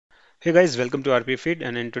Hey guys, welcome to RPA Feed,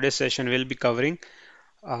 and in today's session we'll be covering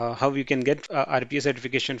how you can get RPA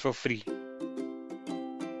certification for free.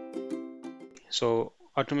 So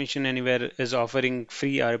Automation Anywhere is offering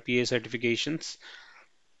free RPA certifications.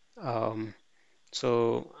 Um,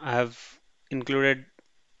 so I have included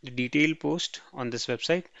the detailed post on this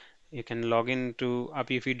website. You can log in to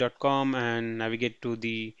rpafeed.com and navigate to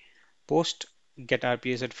the post, get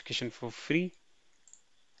RPA certification for free.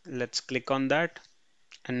 Let's click on that.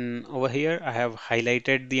 And over here, I have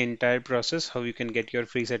highlighted the entire process, how you can get your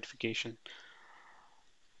free certification.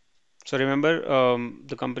 So remember,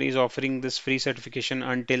 the company is offering this free certification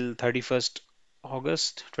until 31st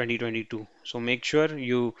August 2022. So make sure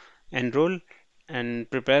you enroll and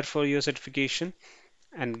prepare for your certification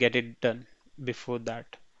and get it done before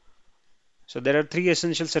that. So there are three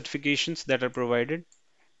essential certifications that are provided: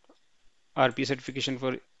 RPA certification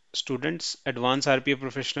for students, Advanced RPA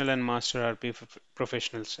Professional, and Master RPA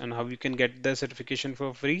Professionals. And how you can get the certification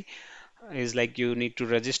for free is like you need to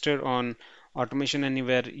register on Automation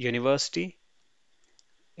Anywhere University.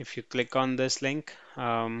 If you click on this link,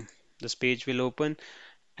 this page will open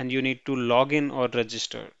and you need to log in or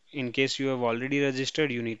register. In case you have already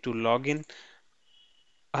registered, you need to log in.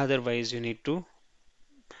 Otherwise, you need to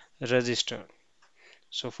register.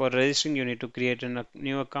 So for registering, you need to create a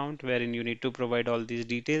new account wherein you need to provide all these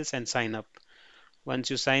details and sign up. Once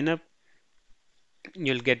you sign up,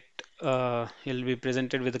 you'll be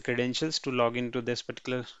presented with the credentials to log into this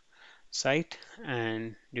particular site,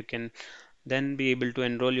 and you can then be able to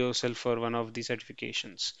enroll yourself for one of the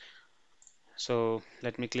certifications. So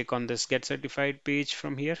let me click on this get certified page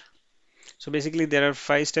from here. So basically there are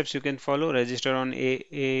 5 steps you can follow. Register on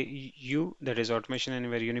AAU, that is Automation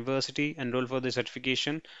Anywhere University, enroll for the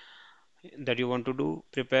certification that you want to do,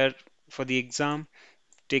 prepare for the exam,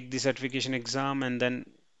 take the certification exam, and then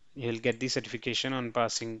you'll get the certification on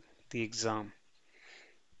passing the exam.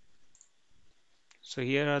 So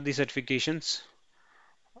here are the certifications.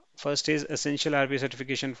 First is Essential RPA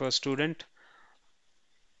certification for student.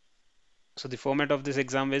 So the format of this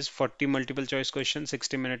exam is 40 multiple choice questions,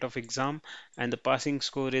 60 minutes of exam, and the passing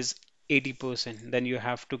score is 80%. Then you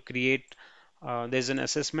have to create, there's an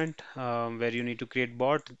assessment where you need to create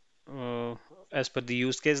bot uh, as per the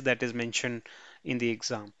use case that is mentioned in the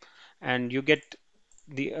exam. And you get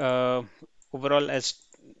the overall as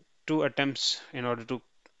 2 attempts in order to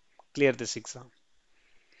clear this exam.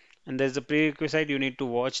 And there's a prerequisite, you need to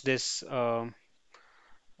watch this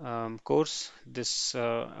course, this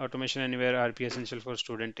Automation Anywhere RP Essential for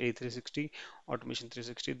Student A360, Automation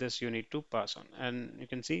 360, this you need to pass on. And you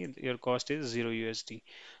can see your cost is 0 USD.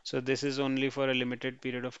 So this is only for a limited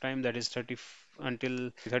period of time, that is 30 until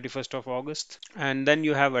 31st of August. And then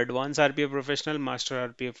you have Advanced RPA Professional, Master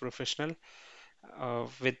RPA Professional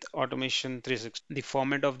with Automation 360. The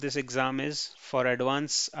format of this exam is for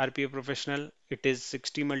Advanced RPA Professional, it is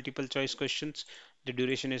 60 multiple choice questions. The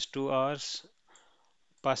duration is 2 hours,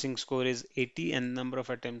 passing score is 80, and number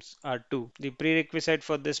of attempts are 2. The prerequisite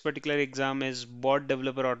for this particular exam is bot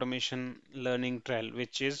developer automation learning trial,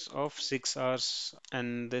 which is of 6 hours,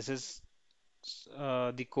 and this is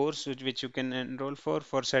the course which you can enroll for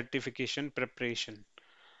certification preparation.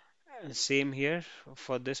 Same here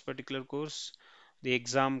for this particular course. The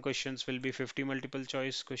exam questions will be 50 multiple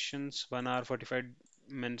choice questions, 1 hour 45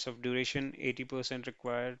 minutes of duration, 80%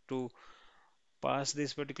 required to pass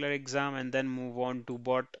this particular exam, and then move on to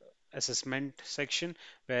bot assessment section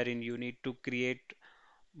wherein you need to create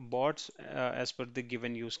bots as per the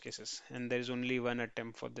given use cases, and there is only one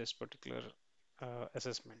attempt for this particular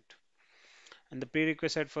assessment. And the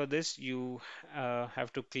prerequisite for this, you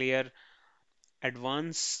have to clear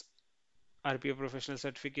advanced RPA professional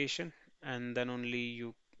certification, and then only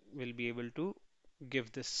you will be able to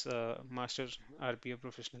give this master RPA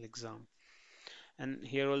professional exam. And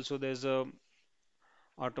here also there's a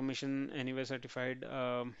Automation Anywhere certified.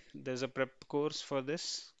 There's a prep course for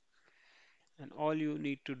this, and all you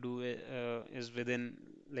need to do is within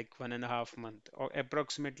like 1.5 month, or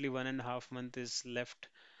approximately 1.5 month is left,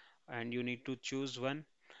 and you need to choose one,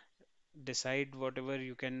 decide whatever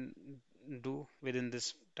you can do within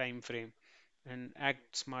this time frame, and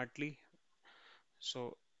act smartly.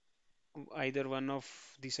 So either one of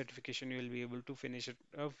the certification you will be able to finish it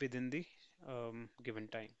up within the given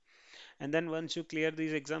time. And then once you clear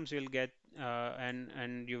these exams, you'll get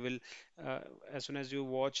and you will uh, as soon as you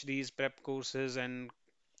watch these prep courses and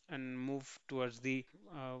move towards the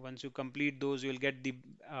once you complete those, you'll get the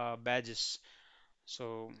badges.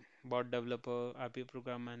 So bot developer, RPA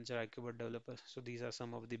program manager, IQ bot developer, so these are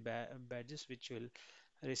some of the badges which you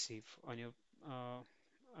will receive on your uh,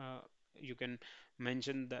 uh, you can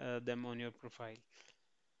mention them on your profile.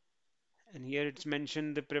 And here it's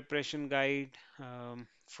mentioned the preparation guide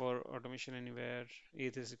for Automation Anywhere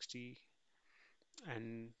A360,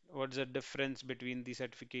 and what's the difference between the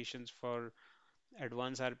certifications for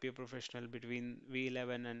Advanced RPA Professional between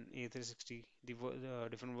V11 and A360, the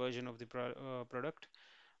different version of the product.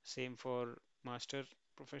 Same for Master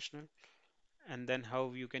Professional. And then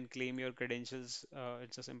how you can claim your credentials.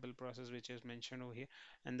 It's a simple process which is mentioned over here.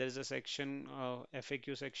 And there is a section,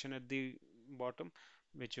 FAQ section at the bottom,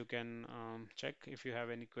 which you can check if you have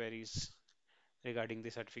any queries regarding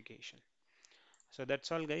the certification. So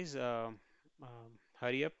that's all, guys.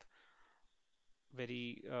 Hurry up.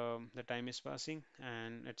 The time is passing,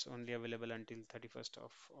 and it's only available until 31st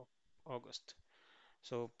of August.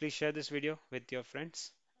 So please share this video with your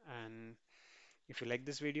friends, and if you like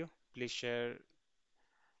this video, please share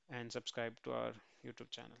and subscribe to our YouTube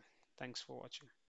channel. Thanks for watching.